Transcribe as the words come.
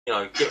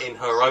getting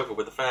her over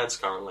with the fans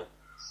currently.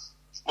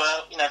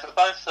 Well, for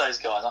both of those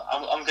guys,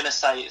 I'm going to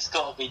say it's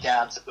got to be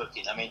down to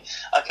booking. I mean,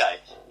 okay,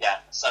 yeah,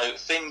 so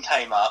Finn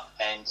came up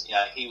and,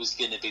 he was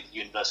going to be the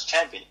Universal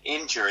Champion.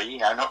 Injury,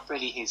 not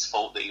really his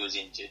fault that he was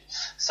injured.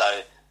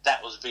 So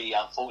that was really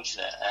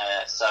unfortunate.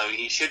 So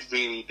he should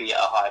really be at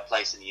a higher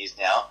place than he is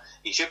now.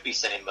 He should be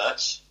selling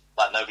merch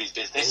like nobody's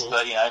business,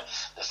 but,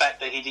 the fact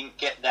that he didn't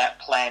get that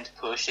planned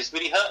push has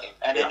really hurt him.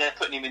 And then they're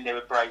putting him in there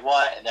with Bray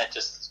Wyatt, and that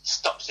just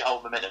stops your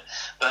whole momentum.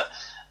 But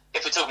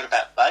if we're talking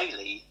about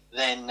Bayley,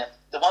 then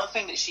the one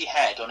thing that she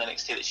had on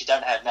NXT that she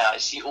don't have now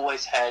is she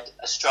always had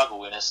a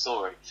struggle in her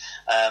story.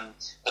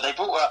 But they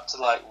brought her up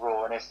to like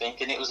Raw and everything,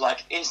 and it was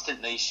like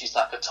instantly she's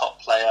like a top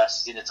player.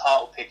 She's in the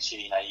title picture.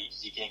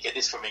 You're going to get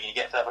this from me, you're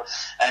going to get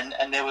that.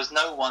 And there was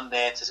no one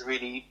there to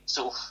really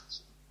sort of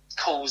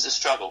cause a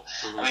struggle.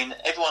 Mm-hmm. I mean,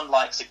 everyone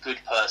likes a good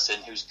person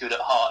who's good at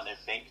heart and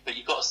everything, but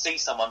you've got to see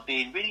someone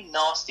being really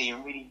nasty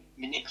and really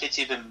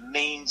manipulative and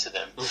mean to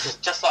them.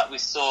 Just like we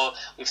saw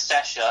with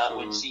Sasha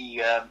when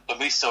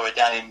we saw her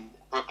down in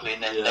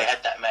Brooklyn and they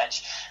had that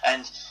match,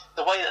 and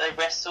the way that they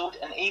wrestled,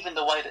 and even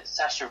the way that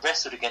Sasha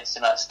wrestled against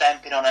her, like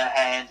stamping on her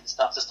hand and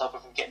stuff to stop her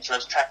from getting to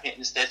ropes, trapping it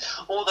instead,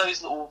 all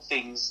those little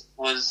things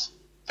was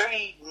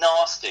very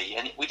nasty,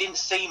 and we didn't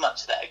see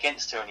much of that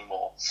against her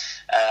anymore.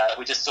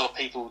 We just saw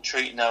people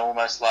treating her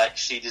almost like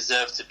she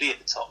deserved to be at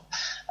the top.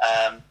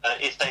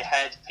 But if they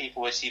had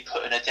people where she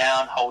putting her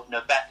down, holding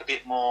her back a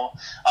bit more,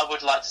 I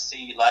would like to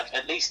see like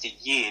at least a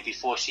year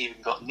before she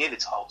even got near the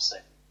title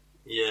scene.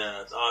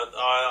 Yeah,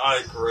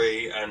 I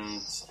agree,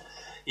 and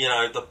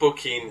the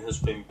booking has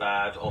been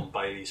bad on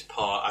Bayley's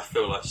part. I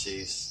feel like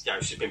she's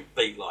been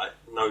beat like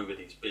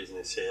nobody's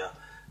business here,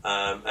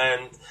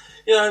 and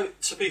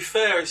to be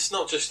fair, it's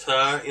not just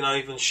her.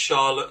 Even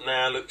Charlotte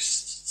now looks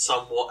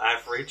somewhat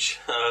average.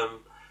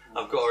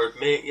 I've got to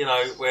admit,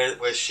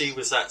 where she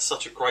was at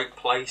such a great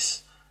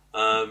place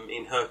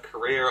in her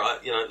career.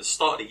 At the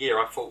start of the year,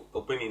 I thought the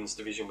women's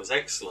division was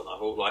excellent. I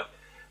thought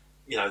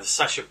the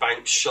Sasha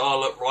Banks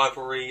Charlotte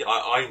rivalry,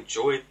 I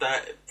enjoyed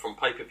that from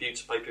pay-per-view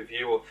to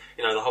pay-per-view, or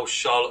the whole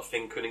Charlotte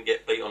thing couldn't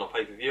get beat on a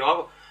pay-per-view.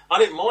 I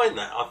didn't mind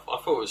that. I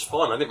thought it was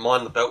fine. I didn't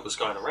mind the belt was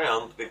going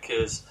around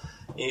because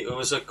it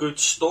was a good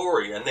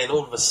story. And then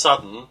all of a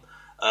sudden,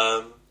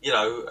 I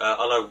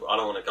don't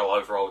want to go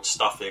over old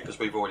stuff here because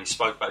we've already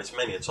spoke about this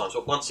many times,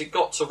 but once it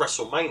got to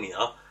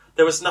WrestleMania,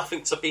 there was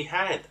nothing to be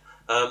had.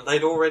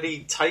 They'd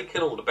already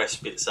taken all the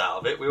best bits out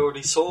of it. We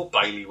already saw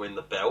Bayley win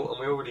the belt, and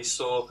we already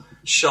saw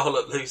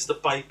Charlotte lose the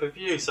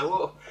pay-per-view.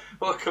 So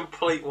what a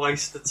complete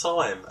waste of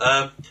time.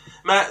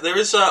 Matt, there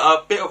is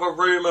a bit of a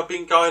rumour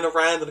been going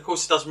around, and of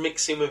course it does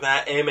mix in with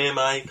our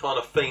MMA kind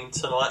of theme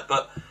tonight,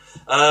 but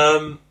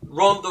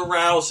Ronda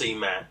Rousey,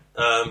 Matt,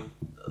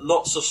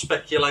 lots of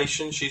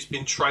speculation. She's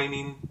been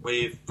training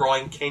with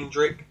Brian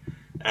Kendrick,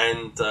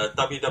 and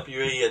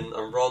WWE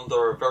and Ronda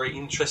are very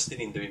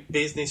interested in doing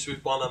business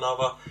with one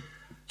another.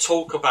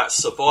 Talk about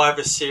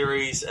Survivor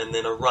Series and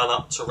then a run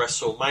up to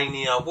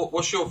WrestleMania.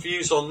 What's your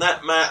views on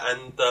that, Matt?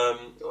 And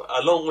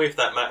along with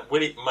that, Matt,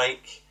 will it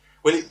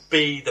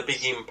be the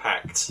big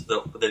impact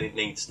that it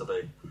needs to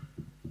be?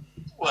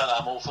 Well,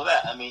 I'm all for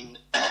that. I mean,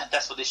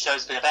 that's what this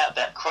show's been about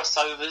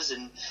crossovers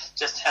and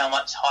just how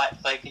much hype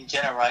they can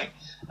generate.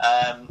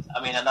 I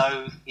mean, I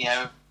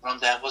know,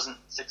 Ronda wasn't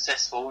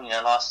successful,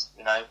 last,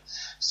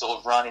 sort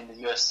of run in the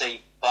UFC,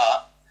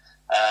 but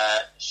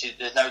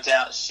there's no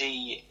doubt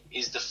she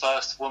is the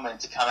first woman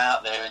to come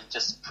out there and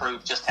just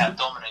prove just how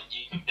dominant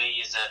you can be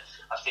as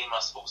a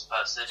female sports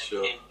person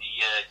in the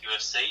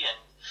UFC,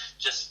 and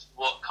just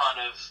what kind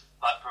of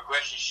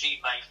progression she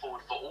made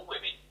forward for all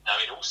women,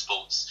 in all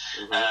sports.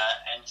 Mm-hmm.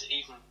 And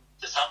even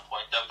to some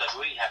point,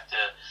 WWE have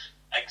to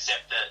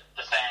accept that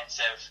the fans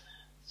have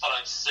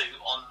followed suit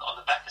on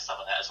the back of some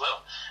of that as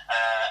well.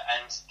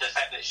 And the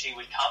fact that she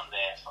would come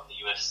there from the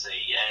UFC,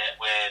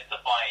 where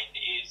the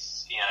buy-in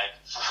is,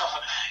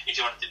 if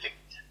you want to do the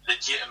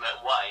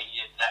legitimate way,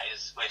 that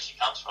is where she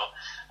comes from.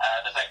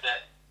 The fact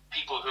that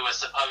people who are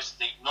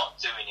supposedly not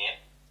doing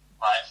it,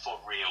 for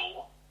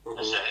real,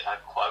 I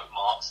quote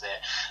marks there,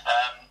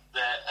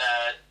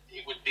 that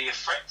it would be a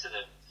threat to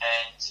them,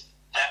 and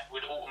that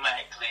would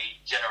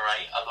automatically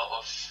generate a lot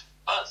of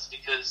buzz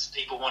because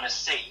people want to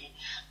see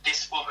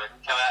this woman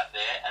go out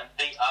there and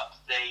beat up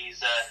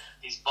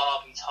these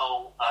Barbie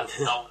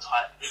doll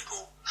type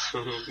people.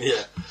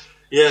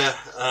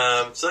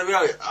 So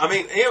I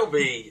mean, it'll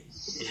be.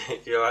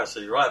 You're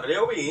absolutely right, but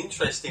it'll be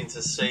interesting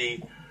to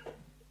see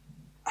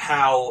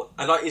how.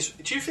 And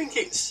do you think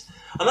it's?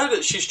 I know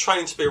that she's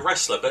trained to be a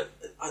wrestler, but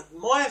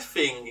my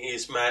thing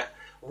is, Matt,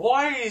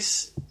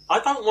 I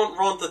don't want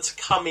Ronda to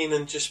come in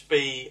and just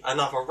be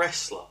another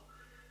wrestler.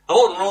 I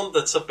want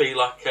Ronda to be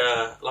like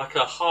a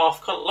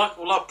half, kind of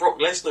like Brock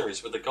Lesnar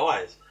is with the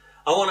guys.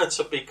 I want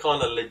her to be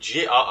kind of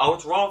legit. I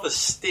would rather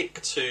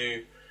stick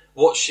to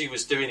what she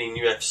was doing in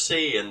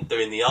UFC and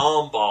doing the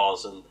arm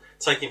bars and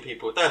taking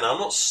people down. Now, I'm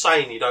not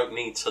saying you don't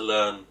need to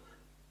learn,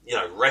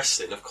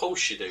 wrestling. Of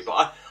course you do. But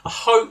I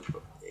hope,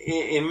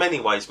 in many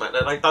ways, Matt,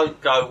 that they don't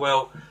go,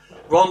 well,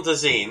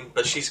 Ronda's in,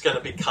 but she's going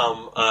to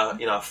become,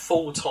 a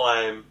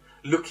full-time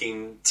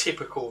looking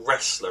typical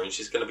wrestler, and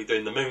she's going to be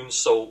doing the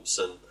moonsaults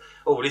and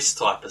all this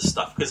type of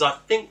stuff. Because I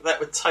think that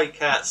would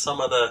take out some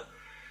of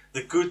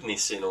the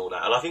goodness in all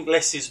that, and I think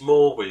less is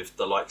more with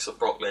the likes of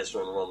Brock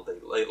Lesnar and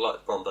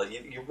Ronda.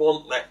 You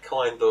want that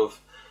kind of.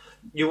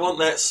 You want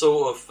that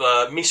sort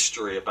of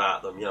mystery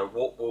about them.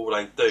 What will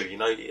they do?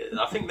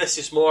 I think less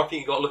is more. I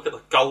think you've got to look at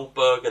the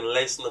Goldberg and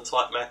Lesnar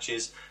type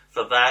matches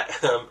for that.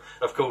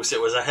 Of course,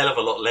 it was a hell of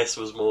a lot less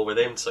was more with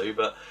them two,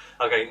 but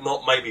okay,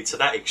 not maybe to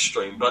that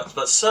extreme. But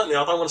certainly,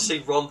 I don't want to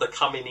see Ronda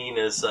coming in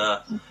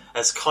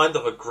as kind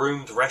of a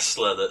groomed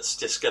wrestler that's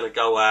just going to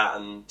go out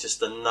and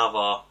just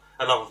another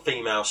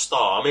female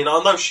star. I mean,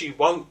 I know she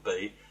won't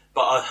be,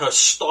 but her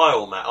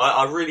style, Matt,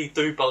 I really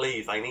do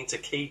believe they need to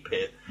keep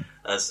it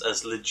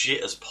as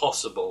legit as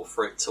possible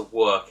for it to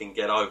work and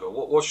get over.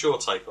 What's your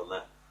take on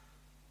that?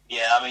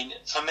 Yeah, I mean,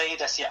 for me,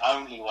 that's the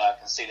only way I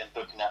can see them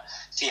booking her.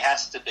 She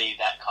has to be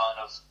that kind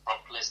of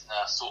Brock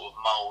Lesnar sort of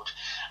mould.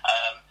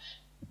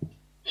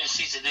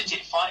 She's a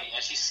legit fighter.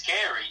 She's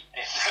scary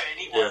for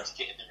anyone to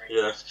get in the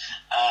ring with.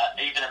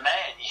 Even a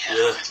man,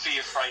 would be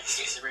afraid to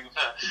get in the ring with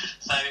her.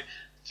 So,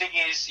 the thing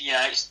is,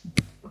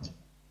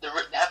 they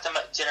have to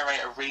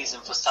generate a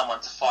reason for someone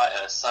to fight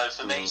her. So,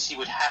 for me, she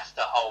would have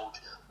to hold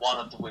one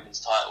of the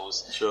women's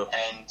titles. Sure.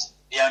 And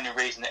the only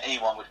reason that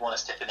anyone would want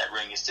to step in that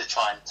ring is to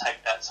try and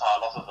take that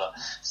title off of her.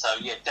 So,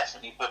 yeah,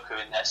 definitely book her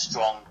in that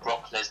strong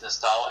Brock Lesnar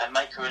style and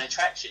make her an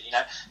attraction.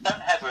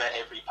 Don't have her at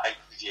every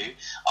pay-per-view.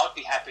 I'd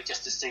be happy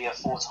just to see her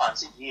 4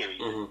 times a year.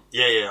 Mm-hmm.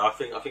 Yeah. I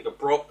think a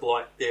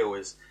Brock-like deal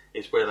is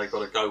where they've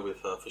got to go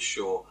with her for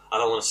sure. I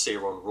don't want to see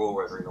her on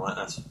Raw every night.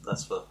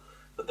 That's for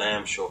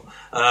damn sure.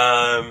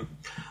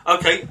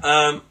 Okay.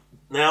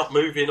 Now,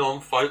 moving on,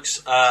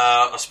 folks,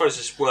 I suppose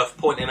it's worth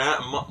pointing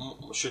out,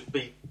 and should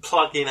be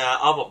plugging our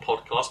other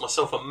podcast,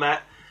 myself and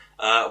Matt.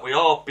 We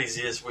are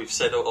busy, as we've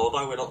said,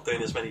 although we're not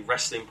doing as many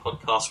wrestling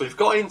podcasts. We've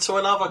got into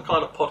another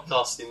kind of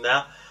podcasting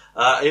now.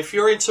 If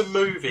you're into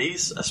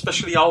movies,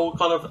 especially old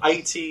kind of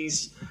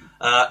 80s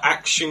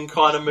action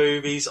kind of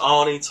movies,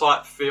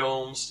 Arnie-type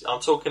films,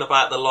 I'm talking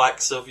about the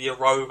likes of your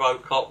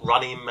RoboCop,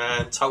 Running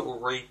Man, Total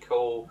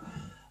Recall...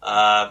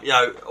 all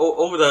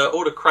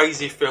the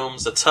crazy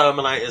films, the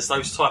Terminators,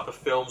 those type of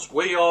films.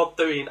 We are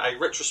doing a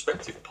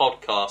retrospective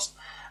podcast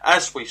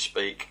as we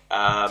speak,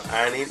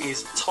 and it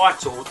is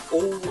titled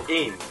All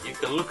In. You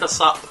can look us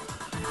up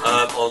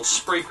on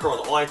Spreaker,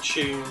 on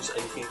iTunes,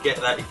 and you can get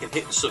that. You can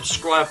hit the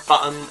subscribe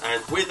button,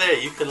 and we're there.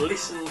 You can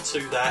listen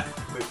to that.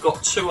 We've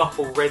got 2 up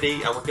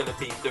already, and we're going to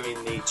be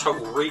doing the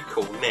Total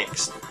Recall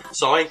next.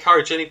 So I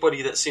encourage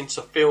anybody that's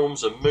into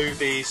films and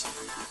movies,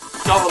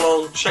 go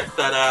along, check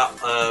that out.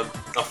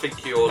 I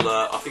think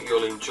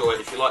you'll enjoy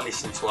it. If you like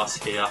listening to us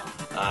here,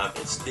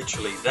 it's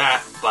literally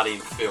that, but in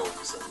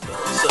films, and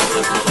certainly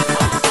a lot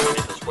of fun doing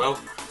it as well.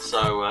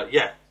 So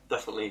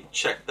definitely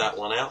check that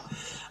one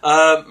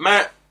out.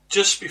 Matt,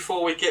 just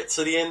before we get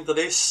to the end of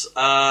this,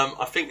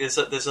 I think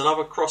there's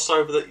another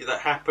crossover that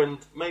happened.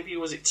 Maybe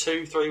was it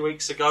 2-3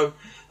 weeks ago?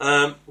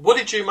 What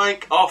did you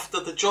make after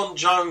the John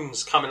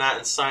Jones coming out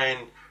and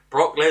saying,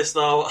 Brock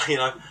Lesnar,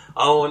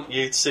 I want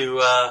you to,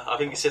 I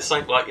think he said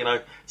something like,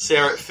 see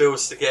how it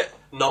feels to get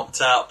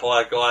knocked out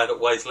by a guy that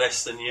weighs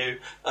less than you.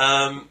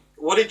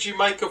 What did you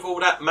make of all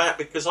that, Matt?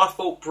 Because I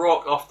thought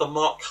Brock, after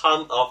Mark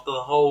Hunt, after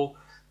the whole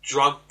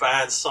drug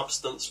ban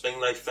substance thing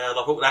they found,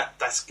 I thought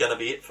that's going to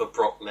be it for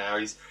Brock now.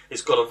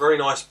 He's got a very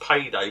nice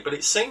payday, but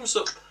it seems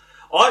that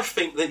I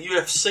think that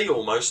UFC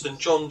almost and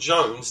John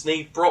Jones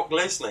need Brock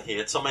Lesnar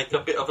here to make a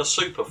bit of a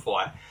super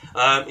fight.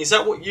 Is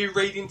that what you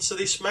read into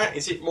this, Matt?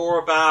 Is it more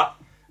about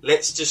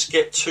let's just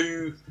get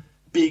 2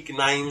 big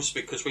names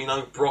because we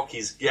know Brock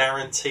is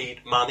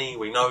guaranteed money.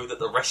 We know that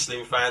the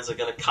wrestling fans are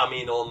going to come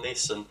in on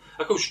this, and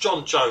of course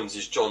John Jones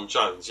is John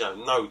Jones.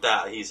 No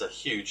doubt he's a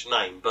huge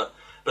name, but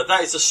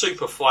that is a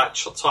super fight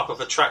type of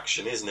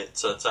attraction, isn't it?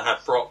 To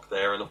have Brock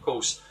there, and of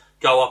course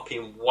go up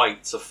in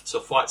weight to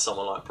fight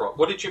someone like Brock.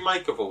 What did you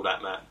make of all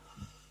that, Matt?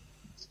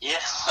 Yeah,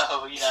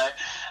 well,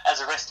 as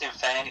a wrestling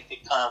fan,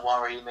 it kind of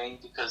worries me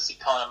because it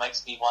kind of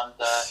makes me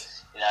wonder,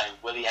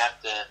 will he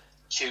have to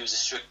choose a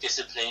strict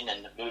discipline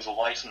and move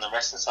away from the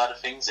wrestling side of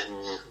things and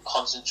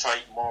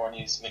concentrate more on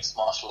his mixed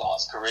martial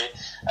arts career?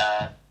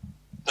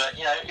 But,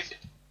 if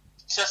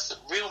it's just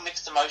real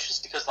mixed emotions,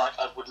 because I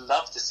would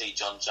love to see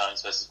John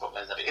Jones versus Brock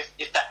Lesnar.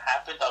 If that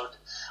happened,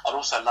 I'd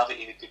also love it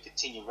if he could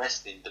continue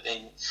wrestling, but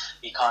then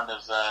you kind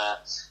of...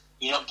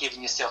 you're not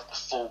giving yourself the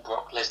full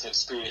Brock Lesnar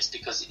experience,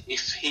 because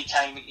if he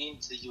came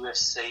into the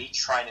UFC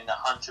training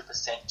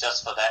 100%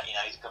 just for that,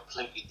 he's a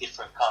completely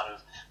different kind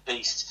of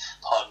beast,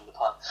 pardon the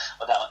pun,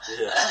 or that one.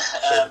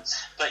 Yeah.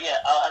 But yeah,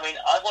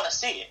 I want to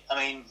see it.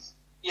 I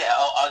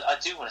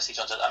do want to see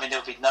John Jones.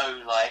 There'll be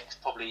no,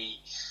 probably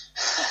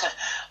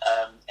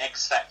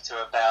X factor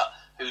about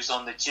who's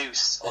on the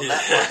juice on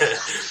that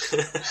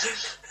one.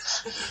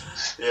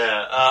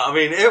 Yeah,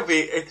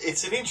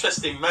 it's an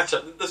interesting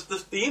matchup.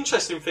 The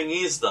interesting thing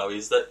is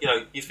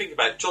that you think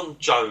about John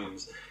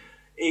Jones.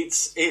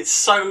 It's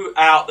so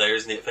out there,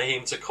 isn't it, for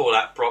him to call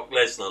out Brock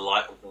Lesnar?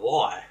 Like,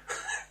 why?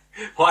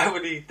 Why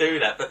would he do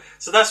that? But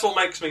so that's what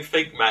makes me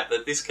think, Matt,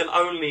 that this can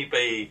only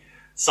be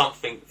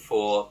something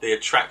for the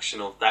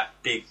attraction of that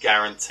big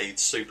guaranteed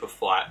super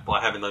fight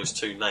by having those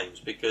two names,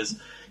 because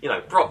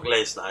Brock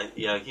Lesnar,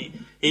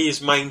 he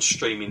is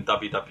mainstream in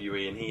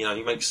WWE, and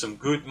he makes some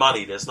good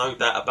money. There's no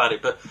doubt about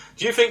it. But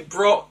do you think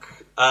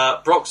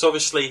Brock's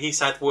obviously, he's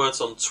had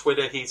words on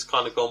Twitter. He's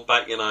kind of gone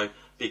back,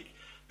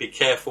 be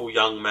careful,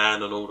 young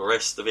man, and all the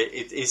rest of it.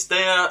 Is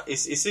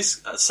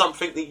this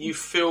something that you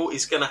feel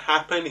is going to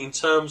happen in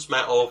terms,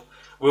 Matt, of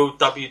will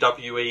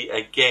WWE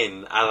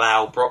again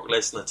allow Brock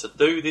Lesnar to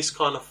do this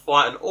kind of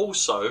fight? And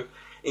also,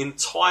 in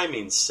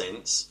timing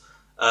sense,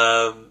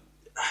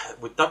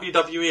 would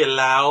WWE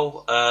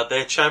allow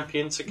their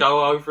champion to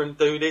go over and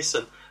do this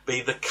and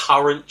be the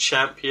current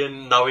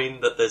champion,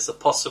 knowing that there's a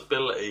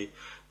possibility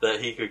that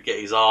he could get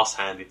his ass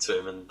handed to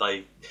him,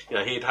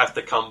 and he'd have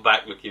to come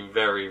back looking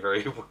very,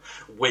 very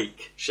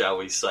weak, shall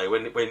we say?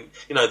 When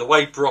the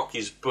way Brock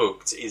is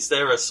booked, is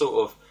there a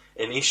sort of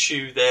an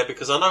issue there?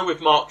 Because I know with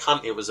Mark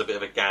Hunt it was a bit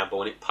of a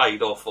gamble, and it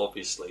paid off,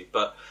 obviously,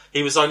 but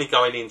he was only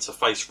going in to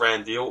face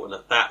Randy Orton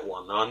at that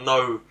one. And I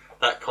know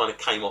that kind of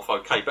came off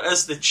okay, but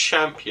as the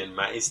champion,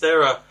 Matt, is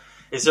there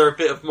a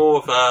bit of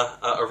more of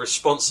a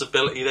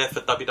responsibility there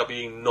for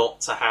WWE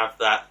not to have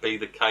that be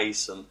the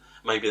case, and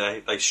maybe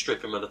they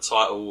strip him of the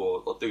title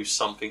or do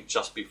something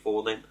just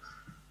before then?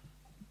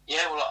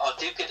 Yeah, well, I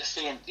do get the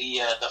feeling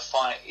the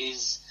fight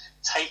is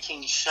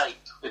taking shape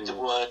with the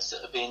words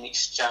that are being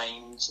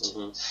exchanged.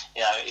 Mm-hmm.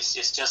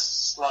 It's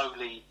just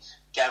slowly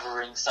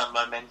gathering some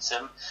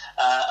momentum.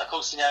 Of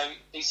course,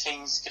 these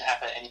things could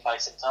happen at any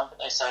place at time, don't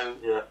they? So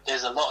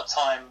there's a lot of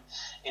time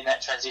in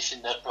that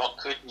transition that Brock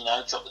could,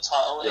 drop the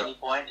title at any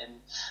point, and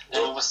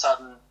then all of a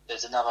sudden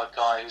there's another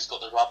guy who's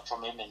got the rub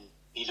from him, and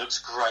he looks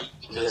great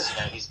because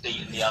he's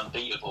beaten the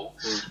unbeatable.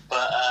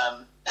 But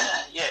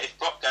if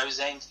Brock goes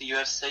into the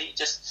UFC,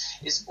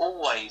 it's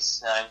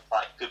always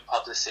like good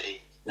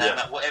publicity. No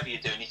matter whatever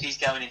you're doing, if he's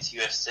going into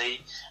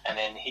UFC and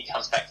then he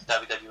comes back to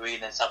WWE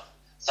and then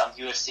some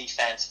UFC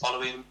fans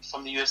follow him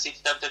from the UFC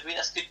to WWE,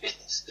 that's good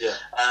business.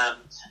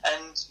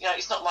 And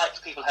it's not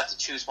like people have to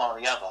choose one or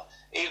the other.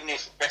 Even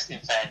if wrestling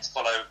fans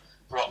follow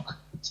Brock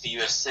to the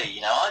UFC,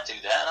 I do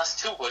that, and I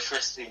still watch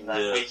wrestling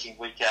week in,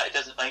 week out. It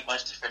doesn't make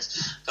much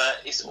difference,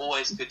 but it's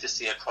always good to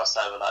see a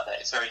crossover like that.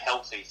 It's very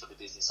healthy for the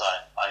business,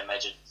 I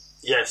imagine.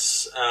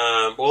 Yes.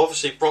 Well,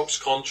 obviously Brock's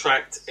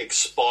contract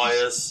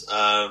expires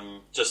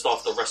just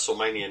after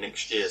WrestleMania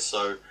next year,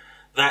 so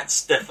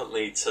that's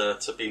definitely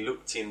to be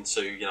looked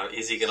into.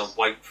 Is he going to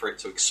wait for it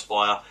to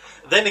expire?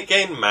 Then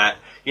again, Matt,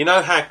 you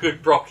know how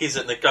good Brock is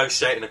at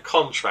negotiating a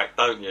contract,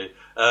 don't you?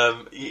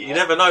 You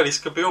never know. This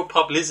could be all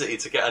publicity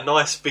to get a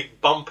nice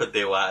big bumper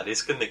deal out of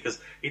this, couldn't it?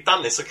 Because he'd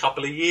done this a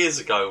couple of years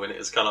ago when it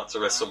was come up to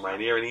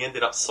WrestleMania, and he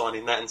ended up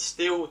signing that and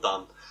still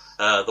done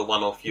the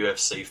one-off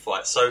UFC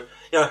fight. So,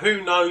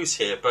 who knows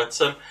here? But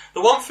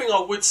the one thing I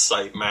would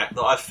say, Matt,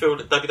 that I feel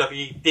that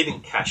WWE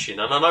didn't cash in,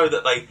 and I know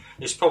that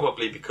it's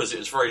probably because it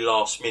was very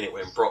last minute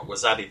when Brock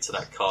was added to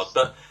that card,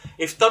 but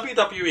if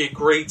WWE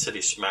agreed to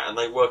this, Matt, and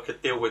they work a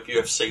deal with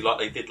UFC like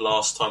they did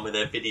last time when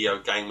their video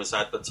game was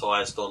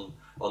advertised on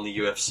the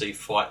UFC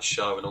fight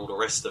show and all the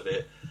rest of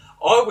it,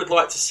 I would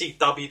like to see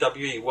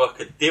WWE work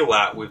a deal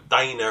out with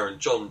Dana and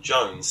John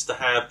Jones to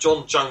have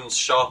John Jones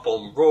show up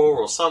on Raw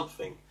or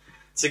something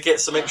to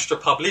get some extra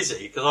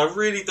publicity, because I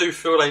really do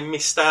feel they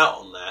missed out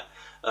on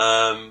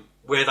that,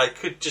 where they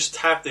could just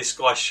have this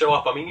guy show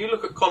up. I mean, you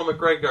look at Conor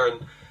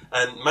McGregor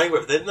and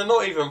Mayweather, they're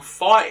not even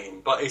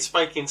fighting, but it's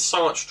making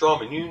so much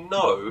drama. And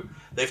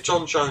that if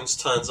John Jones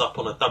turns up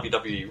on a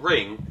WWE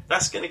ring,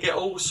 that's going to get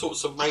all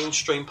sorts of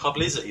mainstream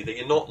publicity that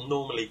you're not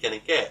normally going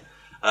to get.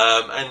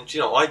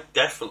 I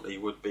definitely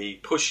would be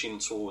pushing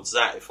towards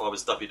that if I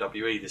was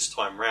WWE this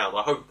time round.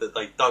 I hope that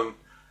they don't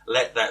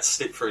let that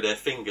slip through their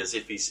fingers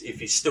if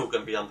he's still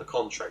going to be under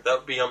contract. That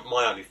would be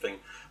my only thing.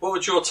 What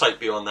would your take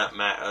be on that,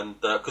 Matt? And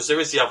because there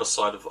is the other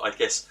side of, I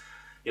guess,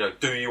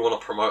 do you want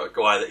to promote a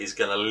guy that is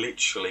going to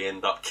literally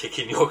end up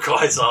kicking your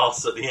guy's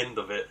ass at the end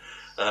of it?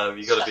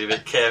 You've got to be a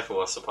bit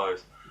careful, I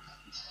suppose.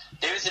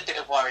 There is a bit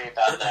of worry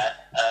about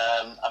that.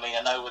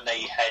 I know when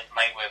they had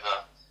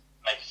Mayweather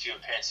make a few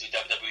appearances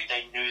with WWE,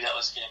 they knew that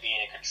was going to be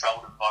in a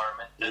controlled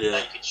environment that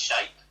they could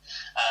shape.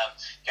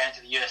 Going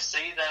to the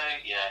UFC, though,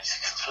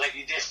 it's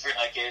completely different,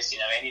 I guess.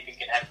 Anything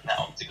can happen in that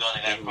octagon,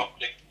 and Brock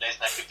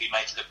Lesnar could be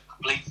made to look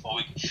complete for.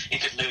 He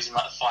could lose in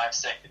like 5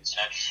 seconds.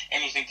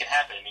 Anything can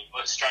happen.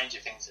 What stranger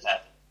things have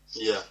happened.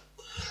 Yeah.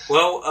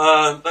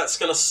 Well, that's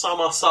going to sum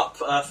us up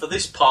for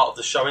this part of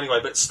the show anyway,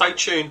 but stay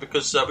tuned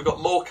because we've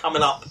got more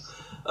coming up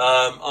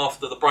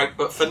after the break.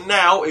 But for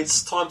now,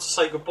 it's time to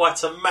say goodbye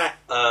to Matt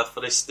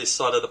for this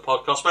side of the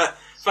podcast. Matt,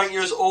 thank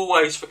you as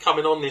always for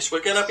coming on this.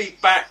 We're going to be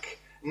back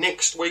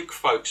next week,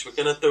 folks. We're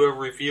going to do a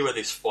review of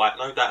this fight,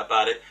 no doubt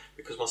about it,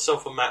 because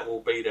myself and Matt will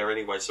be there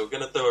anyway, so we're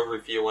going to do a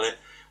review on it.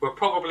 We'll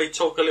probably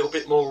talk a little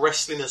bit more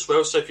wrestling as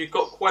well, so if you've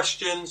got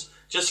questions,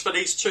 just for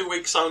these 2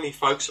 weeks only,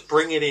 folks,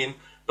 bring it in.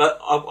 But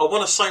I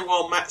want to say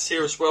while Matt's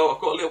here as well,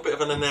 I've got a little bit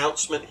of an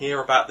announcement here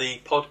about the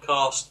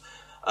podcast.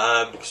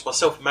 because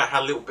myself and Matt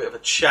had a little bit of a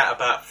chat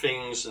about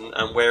things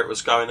and where it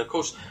was going. Of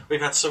course,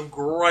 we've had some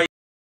great